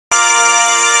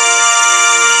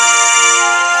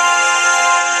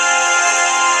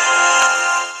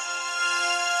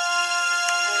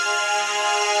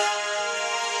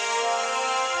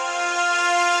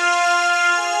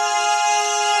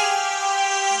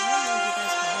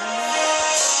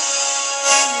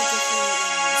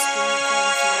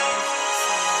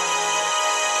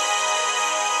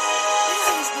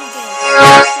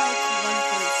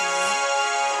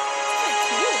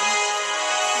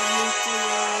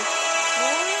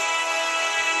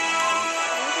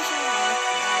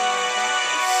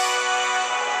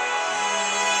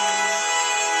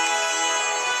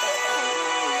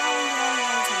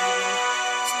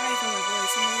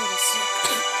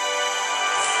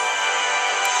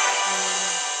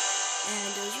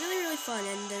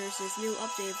this new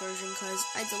updated version because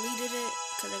I deleted it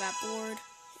because I got bored,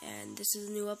 and this is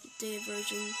a new updated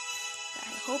version that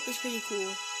I hope is pretty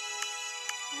cool.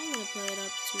 I'm gonna play it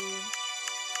up to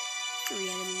 3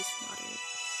 enemies, moderate.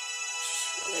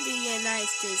 I'm gonna do the United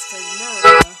States because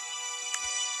America.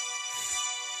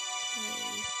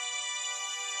 Okay.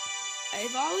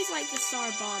 I've always liked the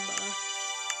Star Bomber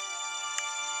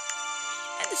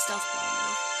and the Stuff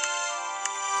Bomber.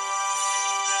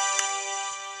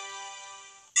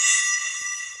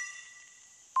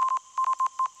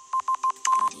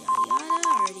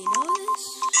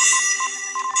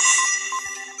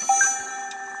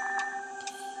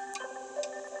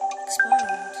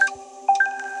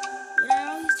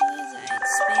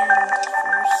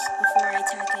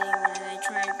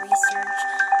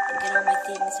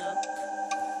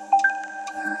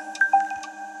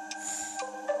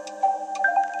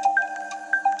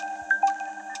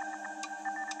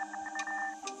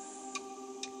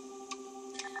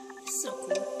 So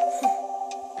cool.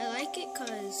 I like it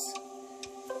because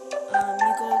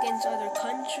you go against other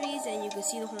countries and you can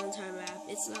see the whole entire map.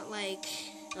 It's not like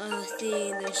a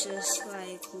thing that's just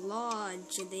like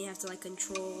launch and then you have to like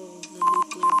control the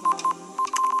nuclear bomb.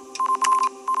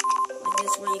 Like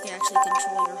this, where you can actually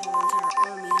control your whole entire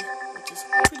army, which is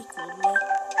pretty cool to me. I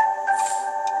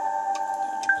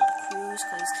gotta build a cruise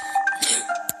because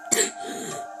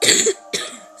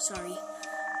sorry.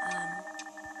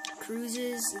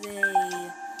 Cruises, they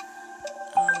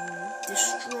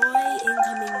destroy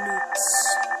incoming nukes,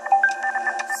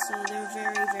 so they're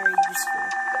very, very useful.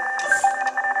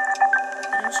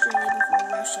 But Australia before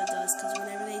Russia does, because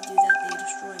whenever they do that, they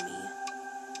destroy me.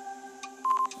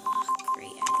 Oh,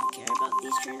 great, I don't care about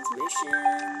these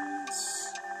transmissions.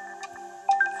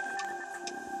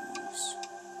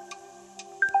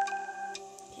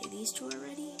 Okay, these two are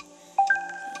ready.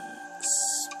 Okay,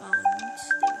 expand.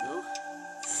 There we go.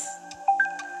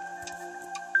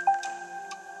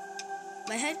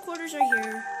 My headquarters are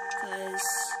here, because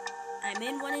I'm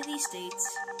in one of these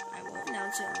states. I won't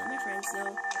announce it, I'll let my friends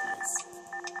know, because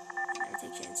I never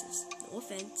take chances. No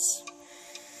offense.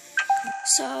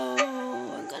 So,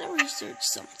 I'm gonna research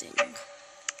something.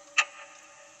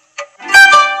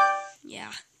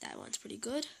 Yeah, that one's pretty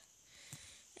good.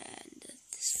 And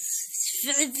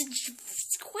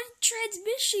quit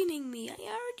transmissioning me, I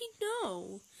already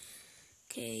know.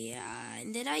 Okay,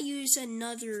 and then I use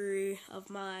another of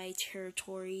my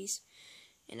territories,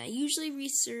 and I usually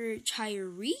research higher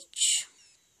reach,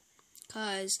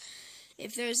 because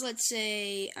if there's, let's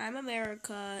say, I'm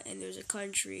America, and there's a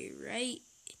country right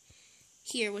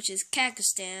here, which is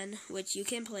Pakistan, which you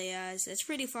can play as, that's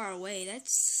pretty far away,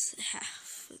 that's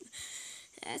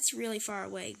really far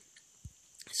away,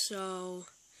 so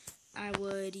I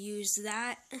would use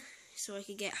that, so I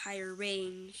could get higher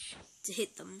range to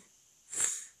hit them.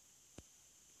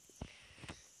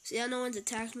 See how no one's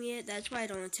attacked me yet? That's why I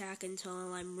don't attack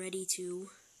until I'm ready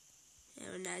to.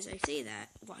 And as I say that,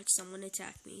 watch someone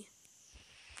attack me.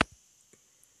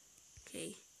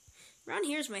 Okay. Around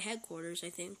here is my headquarters, I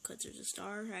think, because there's a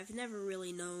star. I've never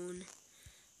really known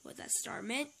what that star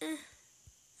meant.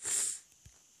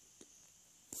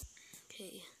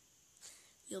 Okay.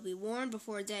 You'll be warned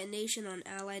before detonation on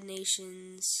allied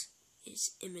nations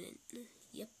is imminent.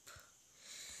 Yep.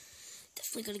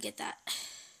 Definitely gonna get that.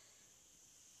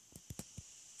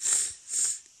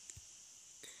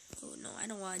 Oh no, I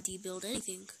don't want to debuild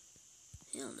anything.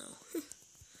 Hell no.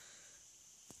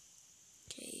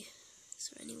 Okay, is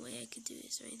there any way I could do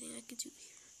this? Is there anything I could do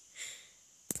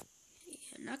here?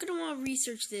 Okay, I'm not gonna want to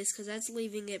research this because that's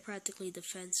leaving it practically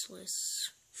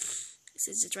defenseless.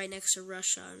 Since it's right next to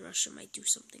Russia, and Russia might do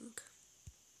something.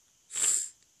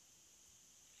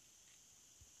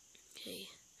 Okay.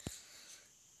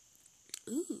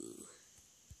 Ooh.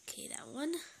 Okay, that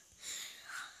one.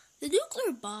 The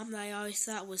nuclear bomb that I always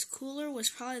thought was cooler was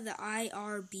probably the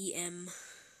IRBM.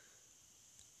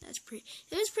 It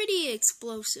was pretty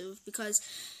explosive because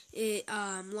it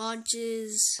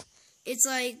launches. It's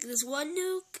like this one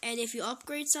nuke, and if you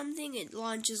upgrade something, it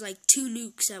launches like 2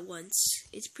 nukes at once.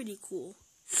 It's pretty cool.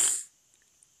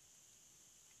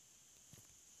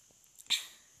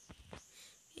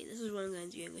 Okay, this is what I'm gonna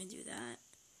do. I'm gonna do that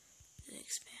and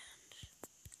expand.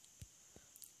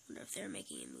 Wonder if they're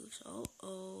making a move.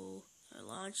 Oh, they're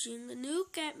launching the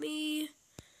nuke at me.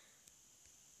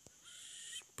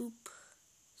 Boop.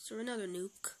 So another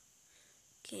nuke.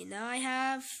 Okay, now I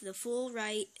have the full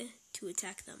right to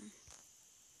attack them.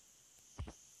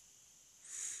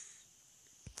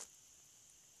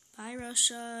 Bye,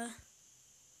 Russia.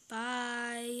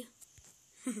 Bye.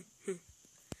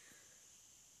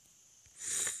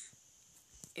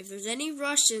 If there's any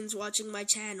Russians watching my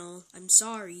channel, I'm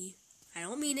sorry. I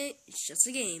don't mean it. It's just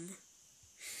a game.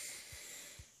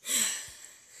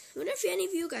 I wonder if any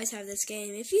of you guys have this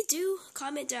game. If you do,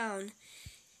 comment down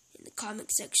in the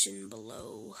comment section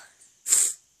below.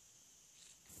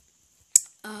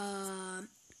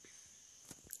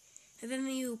 Have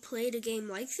any of you played a game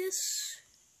like this?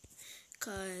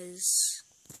 Because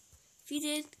if you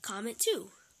did, comment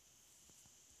too.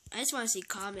 I just want to see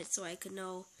comments so I can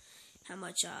know how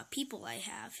much people I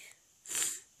have.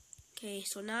 Okay,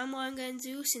 so now what I'm going to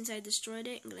do, since I destroyed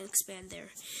it, I'm going to expand there.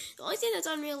 The only thing that's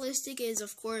unrealistic is,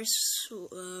 of course,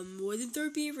 wouldn't there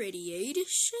be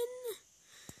radiation?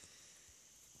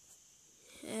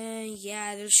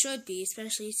 Yeah, there should be,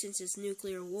 especially since it's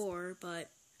nuclear war, but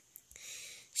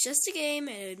it's just a game,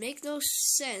 and it would make no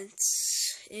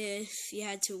sense if you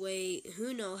had to wait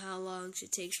who knows how long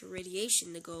it takes for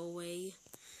radiation to go away.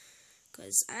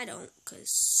 Because I don't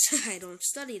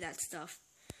study that stuff.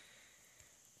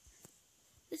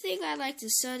 The thing I like to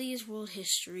study is world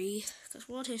history, because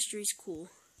world history is cool.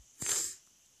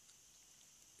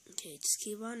 Okay, just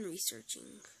keep on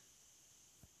researching.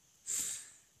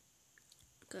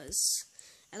 Because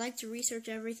I like to research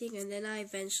everything, and then I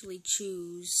eventually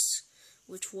choose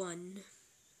which one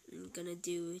I'm gonna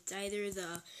do. It's either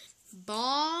the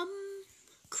bomb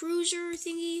cruiser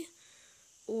thingy,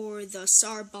 or the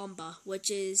Tsar Bomba,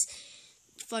 which is,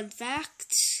 fun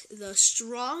fact, the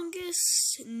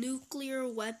strongest nuclear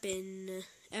weapon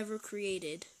ever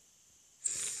created.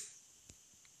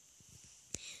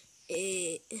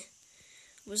 It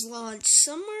was launched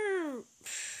somewhere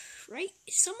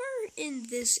in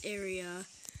this area.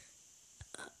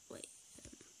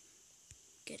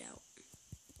 Get out.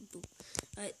 Boop.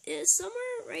 It's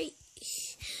somewhere right,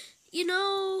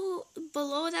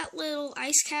 below that little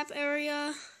ice cap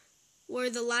area where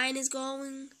the line is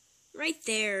going. Right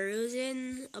there. It was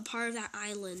in a part of that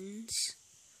island.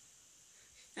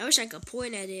 I wish I could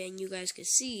point at it and you guys could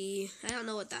see. I don't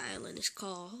know what the island is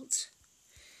called.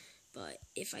 But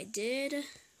if I did...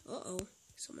 Uh-oh.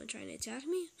 Someone trying to attack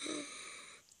me?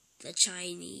 The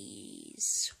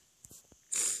Chinese.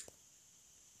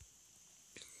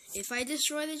 If I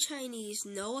destroy the Chinese,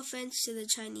 no offense to the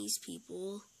Chinese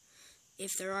people,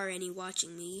 if there are any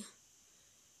watching me,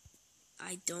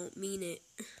 I don't mean it.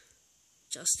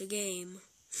 Just a game.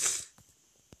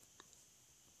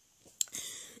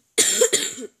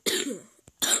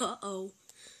 Uh-oh.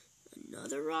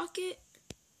 Another rocket?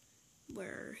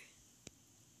 Where?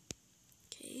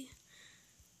 Okay.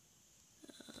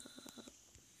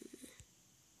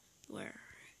 Where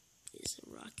is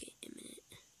the rocket imminent?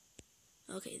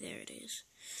 Okay, there it is.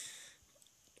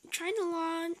 I'm trying to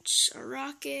launch a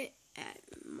rocket at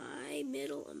my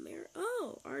Middle America.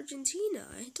 Oh, Argentina.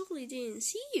 I totally didn't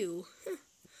see you. Huh.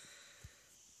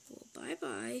 Well,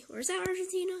 bye-bye. Where's that,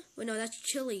 Argentina? Well, no, that's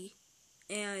Chile.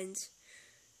 And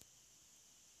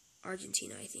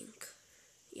Argentina, I think.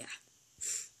 Yeah.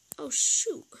 Oh,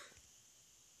 shoot.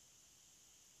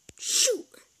 Shoot!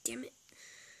 Damn it.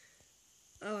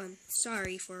 Oh, I'm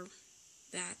sorry for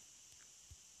that.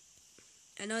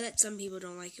 I know that some people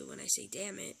don't like it when I say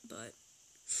damn it, but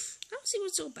I don't see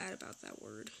what's so bad about that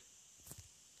word.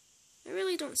 I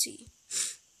really don't see.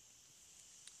 It's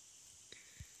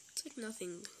like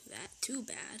nothing that too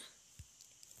bad.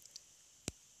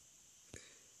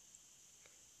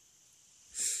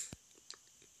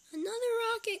 Another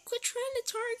rocket! Quit trying to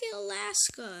target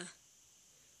Alaska!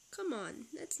 Come on,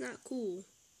 that's not cool.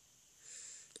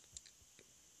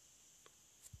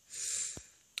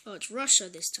 Oh, it's Russia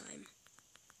this time.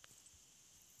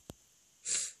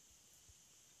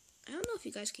 I don't know if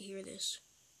you guys can hear this.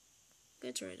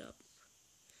 Let's turn it up.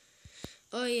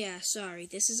 Oh yeah, sorry.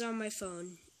 This is on my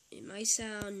phone. It might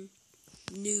sound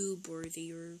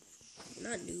noob-worthy, or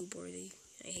not noob-worthy.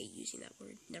 I hate using that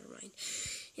word. Never mind.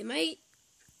 It might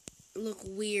look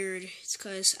weird. It's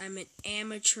because I'm an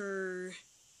amateur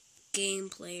game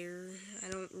player. I'm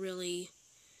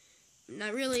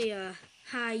not really a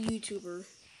high YouTuber.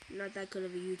 I'm not that good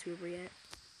of a YouTuber yet.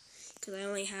 Because I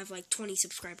only have like 20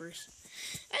 subscribers.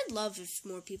 I'd love if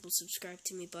more people subscribe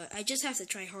to me, but I just have to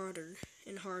try harder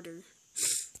and harder.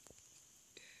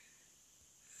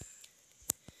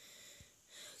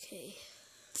 Okay.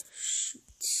 Shoot.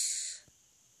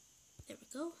 There we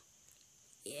go.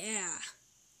 Yeah.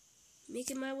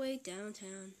 Making my way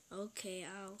downtown. Okay,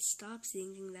 I'll stop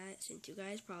singing that since you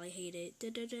guys probably hate it.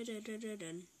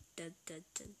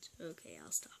 Okay,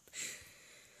 I'll stop.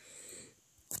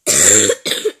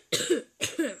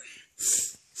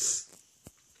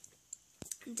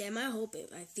 Damn, I hope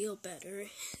I feel better.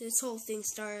 This whole thing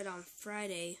started on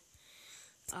Friday.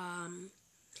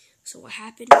 So what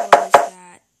happened was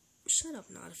that shut up,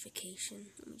 notification.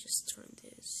 Let me just turn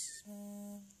this.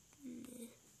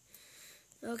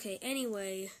 Okay,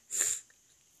 anyway.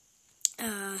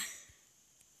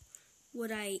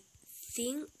 What I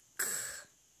think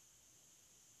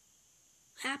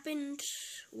happened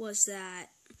was that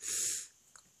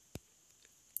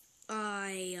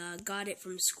I got it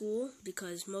from school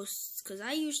because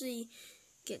I usually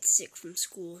get sick from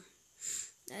school.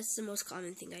 That's the most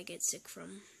common thing I get sick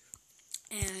from.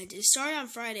 And it started on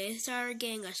Friday. I started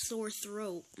getting a sore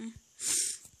throat.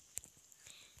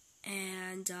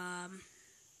 And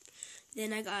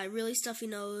then I got a really stuffy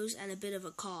nose and a bit of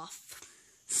a cough.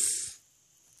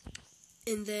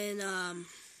 And then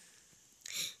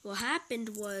what happened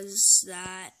was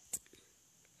that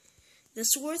the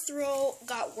sore throat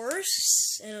got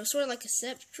worse, and it was sort of like a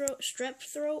strep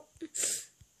throat.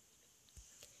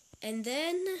 And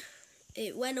then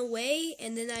it went away,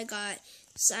 and then I got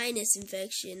sinus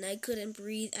infection. I couldn't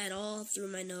breathe at all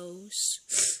through my nose.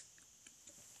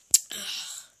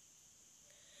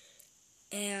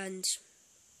 And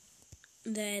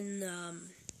then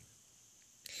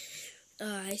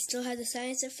I still had the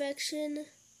sinus infection,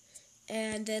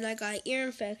 and then I got ear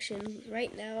infection.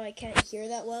 Right now I can't hear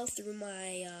that well through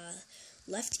my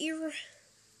left ear.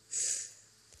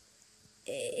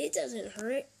 It doesn't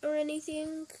hurt or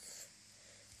anything,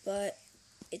 but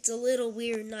it's a little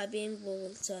weird not being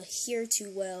able to hear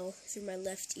too well through my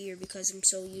left ear because I'm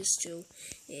so used to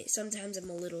it. Sometimes I'm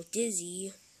a little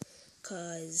dizzy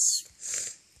because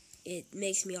it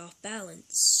makes me off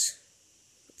balance.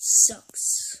 It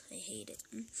sucks. I hate it.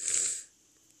 I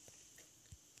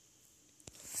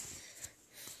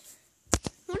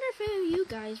wonder if any of you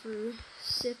guys were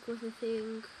sick with a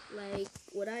thing like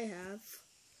what I have.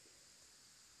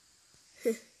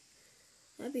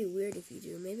 That'd be weird if you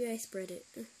do. Maybe I spread it.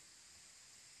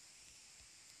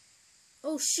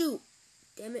 Oh shoot!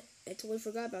 Damn it, I totally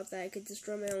forgot about that. I could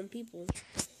destroy my own people.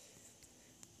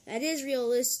 That is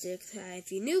realistic.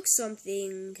 If you nuke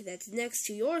something that's next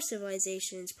to your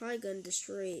civilization, it's probably going to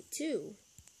destroy it too.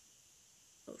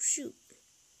 Oh shoot.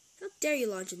 How dare you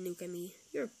launch a nuke at me?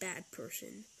 You're a bad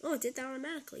person. Oh, it did that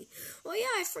automatically. Oh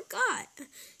yeah, I forgot.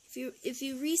 If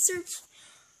you research...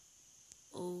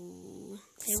 Oh...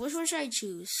 Okay, which one should I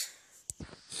choose?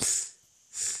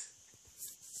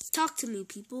 Talk to me,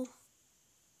 people.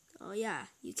 Oh yeah,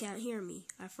 you can't hear me.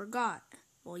 I forgot.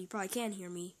 Well, you probably can't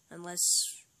hear me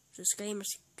unless this game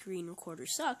screen recorder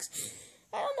sucks.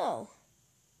 I don't know.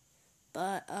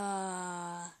 But,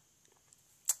 I'm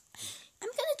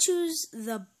gonna choose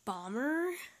the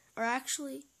bomber. Or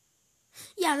actually,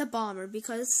 yeah, the bomber.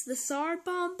 Because the Tsar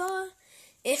Bomba,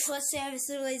 if let's say I have a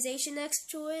civilization next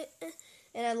to it,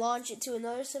 and I launch it to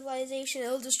another civilization,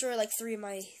 it'll destroy like 3 of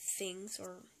my things,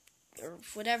 or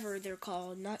whatever they're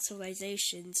called, not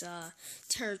civilizations,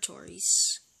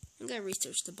 territories. I'm gonna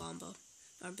research the bomba.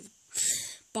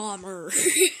 Bomber.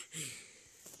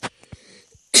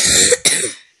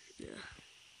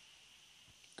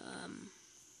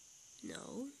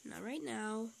 No, not right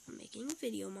now. I'm making a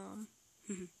video, Mom.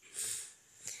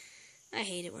 I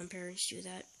hate it when parents do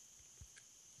that.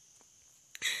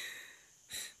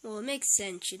 Well, it makes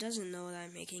sense. She doesn't know that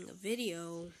I'm making a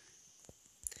video.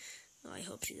 Oh, I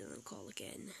hope she doesn't call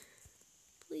again.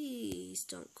 Please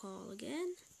don't call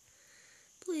again.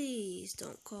 Please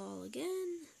don't call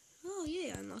again. Oh,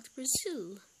 yay, I unlocked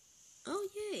Brazil. Oh,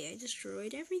 yay, I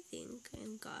destroyed everything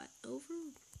and got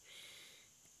over.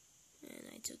 And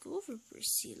I took over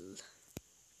Brazil.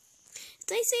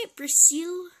 Did I say it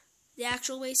Brazil? The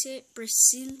actual way to say it,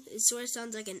 Brazil, it sort of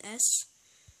sounds like an S.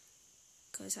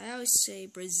 Because I always say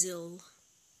Brazil.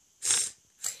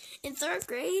 In 3rd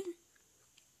grade,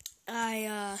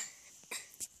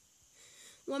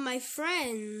 when my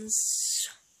friends,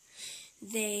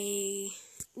 they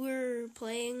were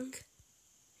playing,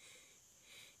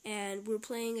 and we're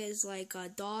playing as like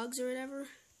dogs or whatever.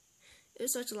 It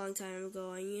was such a long time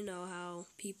ago, and you know how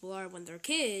people are when they're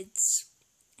kids,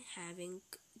 having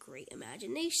great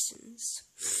imaginations.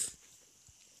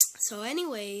 So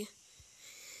anyway,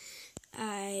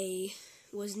 I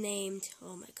was named,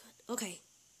 oh my god, okay,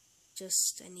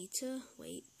 I need to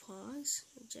wait, pause,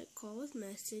 reject call with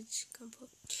message,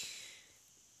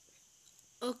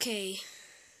 okay,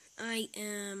 I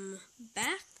am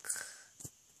back.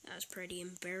 That was pretty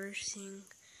embarrassing.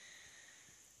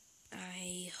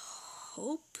 I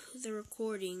hope the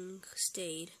recording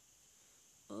stayed.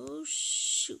 Oh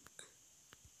shoot.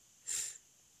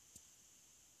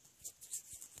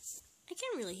 I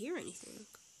can't really hear anything.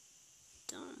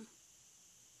 Dumb.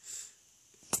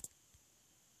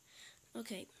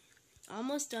 Okay,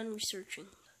 almost done researching.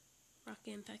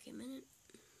 Rocket and packet minute.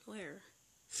 Where?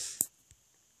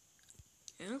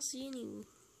 don't see any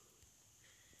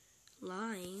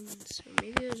lines. Or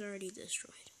maybe it was already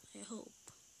destroyed. I hope.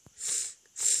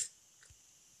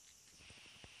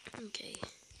 Okay.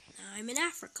 Now I'm in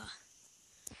Africa.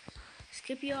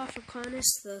 Scipio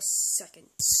Africanus II.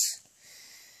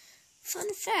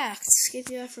 Fun fact,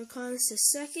 Scipio Africanus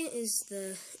II is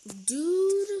the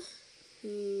dude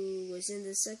who was in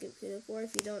the Second Punic War.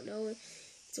 If you don't know it,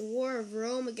 it's a war of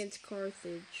Rome against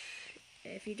Carthage.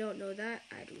 If you don't know that,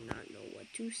 I do not know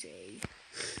what to say.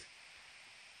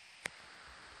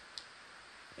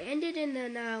 It ended in the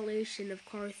annihilation of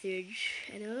Carthage,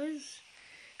 and it was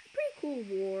a pretty cool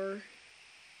war.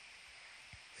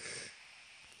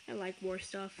 I like war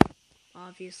stuff,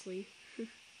 obviously.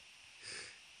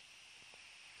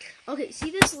 Okay, see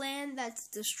this land that's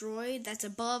destroyed, that's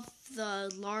above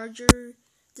the larger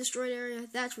destroyed area?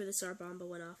 That's where the Tsar Bomba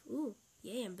went off. Ooh,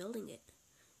 yay, I'm building it.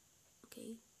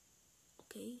 Okay.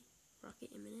 Okay.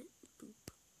 Rocket imminent. Boop.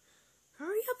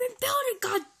 Hurry up and build it,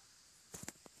 god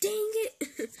dang it!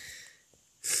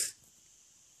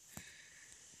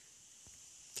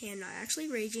 Okay, I'm not actually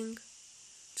raging.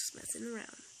 Just messing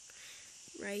around.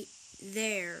 Right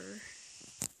there.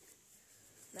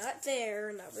 Not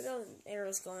there, not where the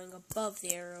arrow's going, above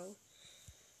the arrow.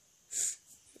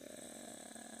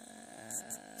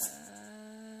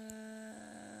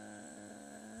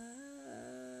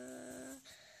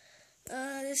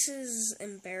 This is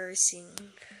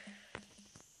embarrassing.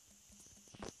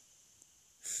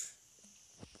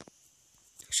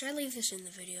 Should I leave this in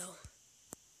the video?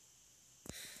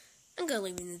 I'm gonna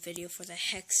leave it in the video for the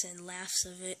hex and laughs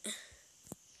of it.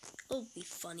 It'll be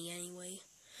funny anyway.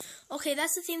 Okay,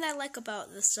 that's the thing that I like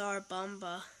about the Tsar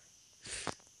Bomba.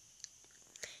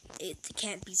 It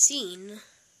can't be seen,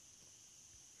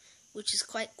 which is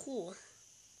quite cool.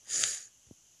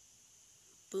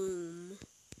 Boom.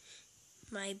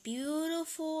 My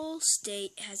beautiful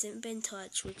state hasn't been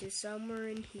touched, which is somewhere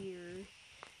in here.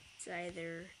 It's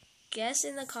either, guess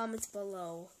in the comments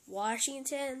below,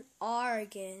 Washington,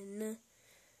 Oregon,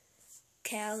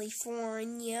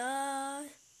 California,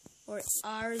 or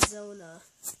Arizona.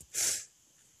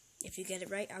 If you get it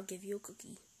right, I'll give you a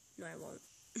cookie. No, I won't.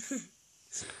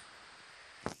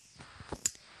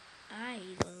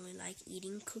 I only like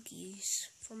eating cookies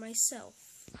for myself.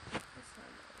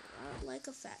 Not like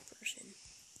a fat person.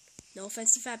 No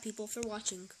offense to fat people for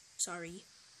watching. Sorry.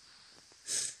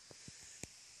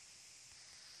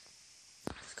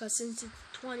 Because since it's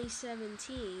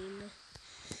 2017, you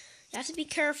have to be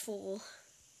careful.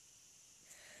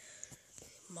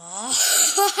 Mom.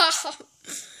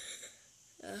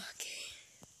 Okay.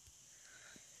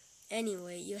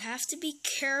 Anyway, you have to be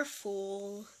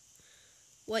careful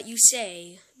what you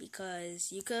say,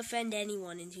 because you could offend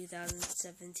anyone in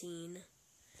 2017.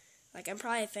 Like, I'm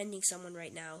probably offending someone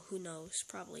right now. Who knows?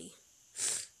 Probably.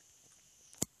 It's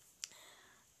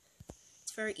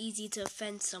very easy to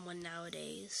offend someone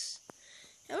nowadays.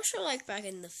 I was sure, like, back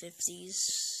in the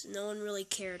 50s, no one really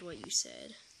cared what you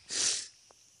said.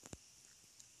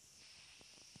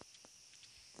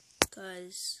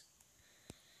 Because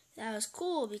that was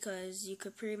cool, because you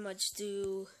could pretty much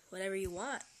do whatever you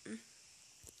want.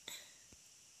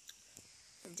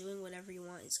 And doing whatever you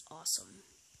want is awesome.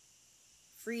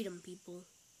 Freedom, people.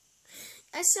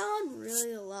 I sound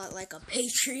really a lot like a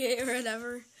patriot or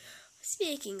whatever.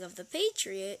 Speaking of the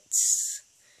Patriots,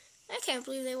 I can't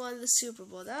believe they won the Super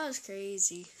Bowl. That was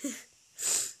crazy.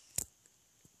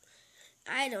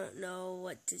 I don't know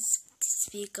what to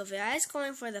speak of it. I was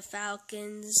going for the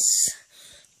Falcons,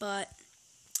 but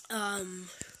it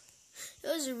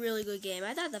was a really good game.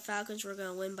 I thought the Falcons were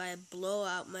going to win by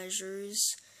blowout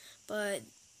measures, but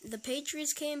the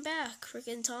Patriots came back.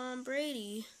 Freaking Tom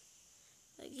Brady,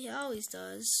 like he always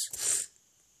does.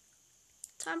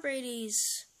 Tom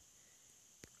Brady's,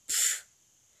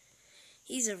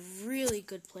 he's a really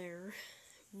good player.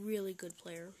 Really good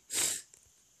player.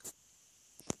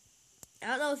 I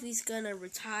don't know if he's gonna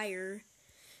retire,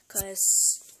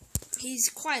 because he's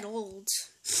quite old.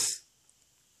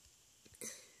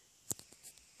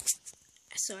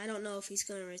 So I don't know if he's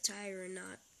gonna retire or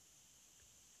not.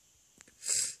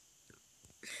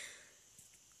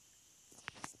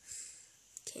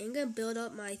 Okay, I'm gonna build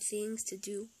up my things to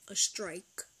do a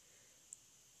strike.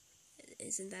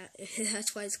 Isn't that,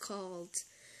 that's why it's called,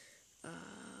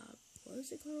 what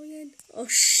is it called again? Oh,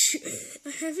 shoot.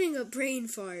 I'm having a brain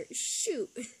fart. Shoot.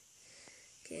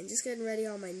 Okay, I'm just getting ready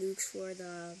all my nukes for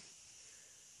the...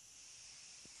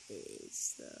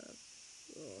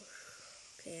 Oh,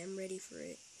 okay, I'm ready for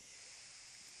it.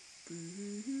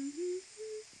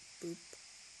 Boop.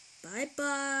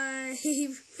 Bye-bye.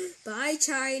 Bye,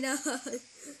 China.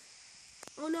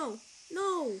 Oh, no.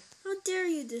 No! How dare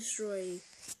you destroy?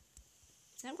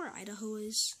 Is that where Idaho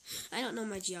is? I don't know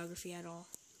my geography at all.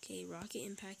 Okay, rocket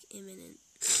impact imminent.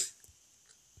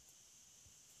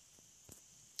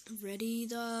 Ready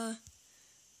the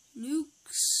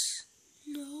nukes.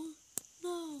 No,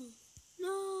 no,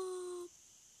 no.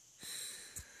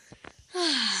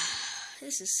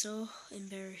 This is so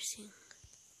embarrassing.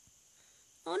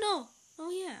 Oh no.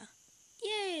 Oh yeah.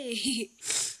 Yay.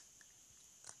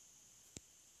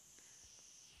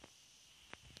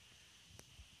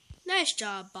 Nice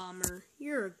job, Bomber.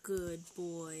 You're a good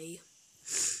boy.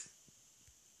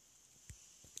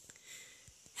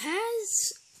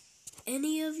 Has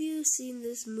any of you seen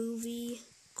this movie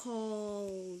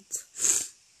called...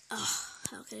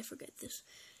 how can I forget this?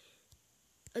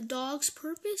 A Dog's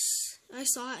Purpose? I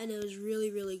saw it and it was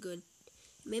really, really good.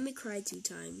 It made me cry 2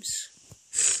 times.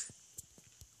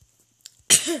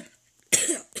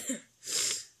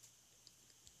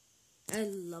 I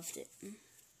loved it.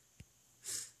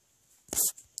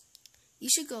 You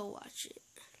should go watch it.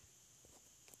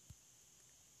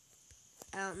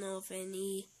 I don't know if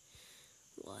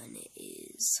anyone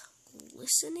is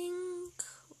listening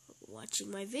or watching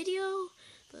my video,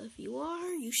 but if you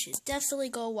are, you should definitely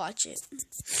go watch it.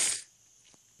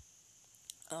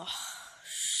 Oh,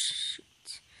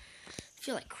 shoot. I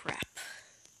feel like crap.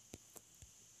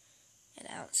 And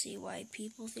I don't see why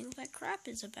people think that crap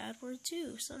is a bad word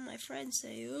too. Some of my friends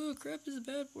say, oh, crap is a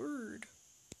bad word.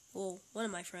 Well, one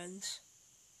of my friends.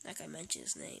 Like I mentioned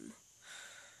his name.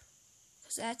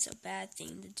 Because that's a bad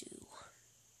thing to do.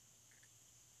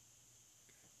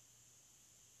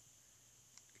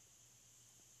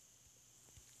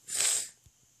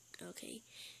 Okay.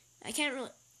 I can't really...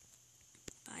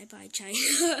 Bye-bye,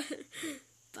 China.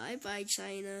 Bye-bye,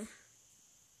 China.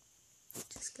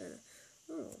 Just gonna...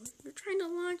 Oh, you're trying to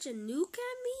launch a nuke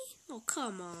at me? Oh,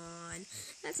 come on.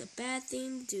 That's a bad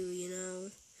thing to do, you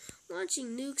know.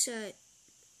 Launching nukes at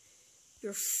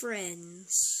your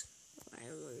friends. I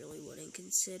really wouldn't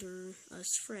consider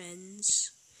us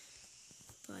friends.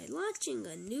 By launching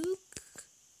a nuke,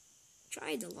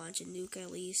 try to launch a nuke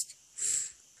at least.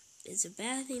 It's a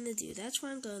bad thing to do. That's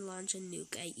why I'm going to launch a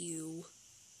nuke at you.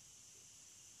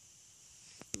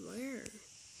 Where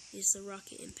is the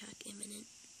rocket impact imminent?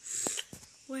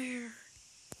 Where?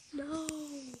 No.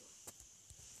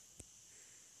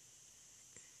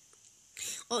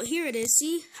 Oh, here it is.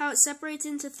 See how it separates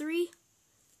into 3?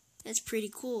 That's pretty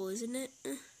cool, isn't it?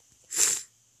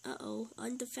 Uh-oh,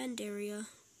 undefend area.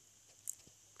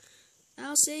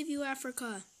 I'll save you,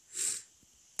 Africa.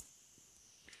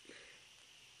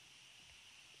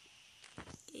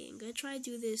 Okay, I'm gonna try to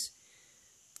do this,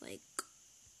 like,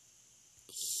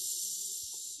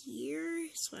 here,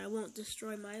 so I won't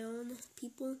destroy my own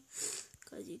people,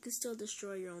 because you can still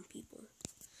destroy your own people.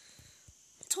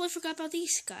 I totally forgot about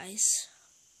these guys.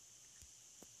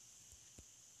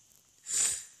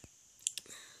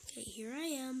 Okay, here I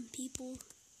am, people.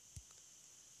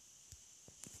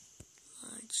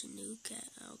 Launch a nuke at...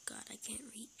 Oh god, I can't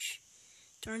reach.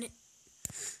 Darn it.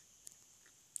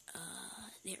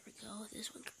 There we go.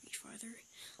 This one can reach farther.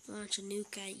 Launch a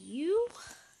nuke at you.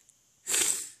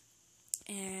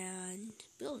 And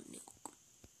build a nuke.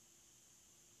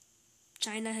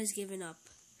 China has given up.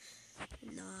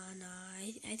 Nah.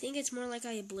 I think it's more like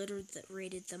I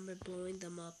obliterated them by blowing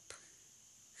them up.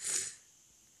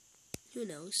 Who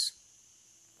knows?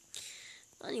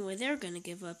 Anyway, they're gonna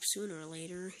give up sooner or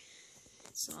later.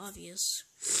 It's obvious.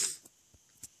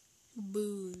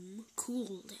 Boom.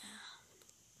 Cool down.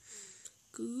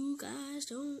 Cool guys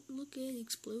don't look at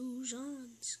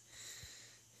explosions.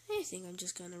 I think I'm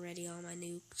just gonna ready all my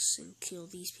nukes and kill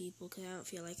these people because I don't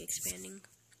feel like expanding.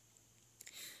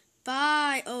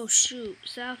 Bye! Oh shoot,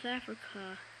 South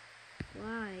Africa.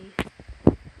 Why?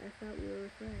 I thought we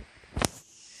were friends.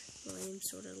 Well, I am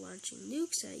sort of launching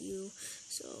nukes at you,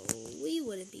 so we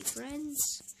wouldn't be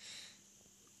friends.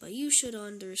 But you should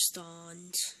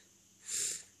understand.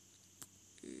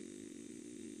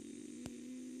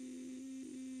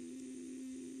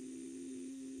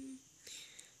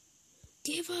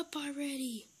 Give up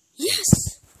already.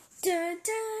 Yes! Dun,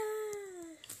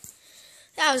 dun.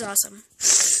 That was awesome.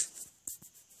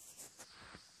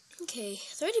 Okay,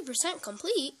 30%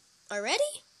 complete.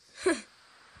 Already?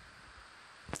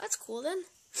 That's cool then.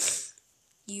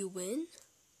 You win?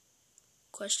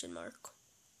 Question mark.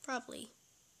 Probably.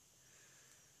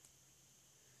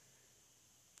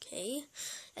 Okay.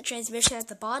 That transmission at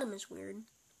the bottom is weird.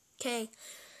 Okay.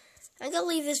 I'm gonna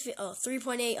leave this video. Oh,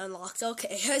 3.8 unlocked.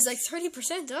 Okay. I was like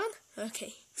 30% done?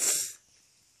 Okay.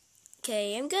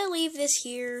 Okay, I'm gonna leave this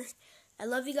here. I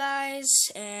love you guys,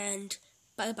 and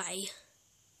bye-bye.